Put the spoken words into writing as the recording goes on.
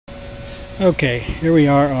Okay, here we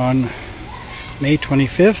are on May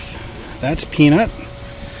 25th. That's Peanut.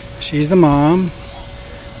 She's the mom.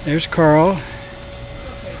 There's Carl.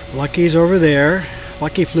 Lucky's over there.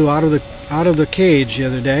 Lucky flew out of the cage the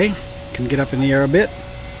other day. Can get up in the air a bit.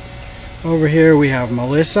 Over here we have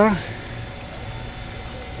Melissa,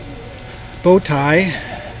 Bowtie,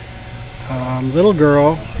 little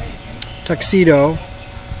girl, Tuxedo,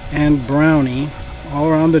 and Brownie, all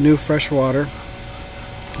around the new fresh water.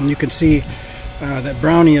 And you can see that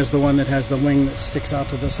Brownie is the one that has the wing that sticks out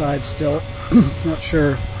to the side still. Not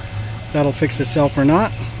sure if that'll fix itself or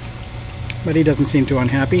not, but he doesn't seem too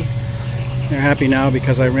unhappy. They're happy now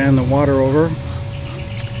because I ran the water over,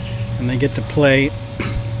 and they get to play,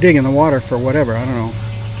 dig in the water for whatever, I don't know.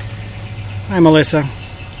 Hi Melissa.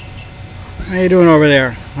 How you doing over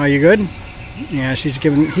there? Are you good? Yeah, he's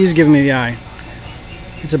giving me the eye.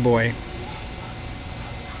 It's a boy.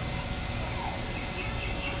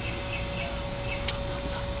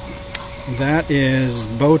 That is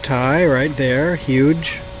Bowtie right there,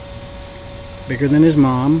 huge, bigger than his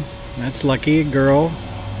mom. That's Lucky, a girl,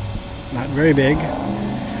 not very big.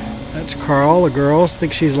 That's Carl, a girl. I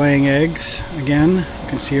think she's laying eggs again. You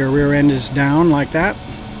can see her rear end is down like that.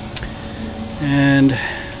 And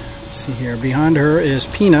let's see here, behind her is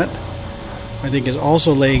Peanut, I think is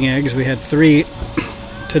also laying eggs. We had 3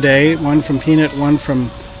 today, one from Peanut, one from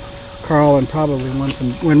Carl, and probably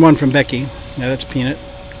one from Becky. Yeah, that's Peanut.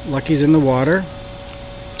 Lucky's in the water.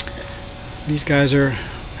 These guys are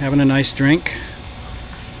having a nice drink.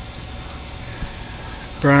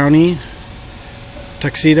 Brownie,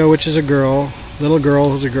 Tuxedo, which is a girl, little girl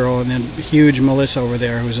who's a girl, and then huge Melissa over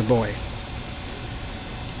there who's a boy.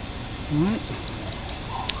 All right.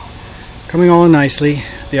 Coming along nicely.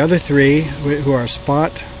 The other 3, who are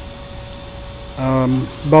Spot,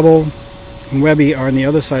 Bubble, and Webby, are on the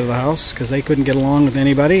other side of the house because they couldn't get along with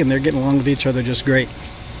anybody, and they're getting along with each other just great.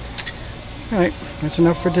 Alright, that's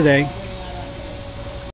enough for today.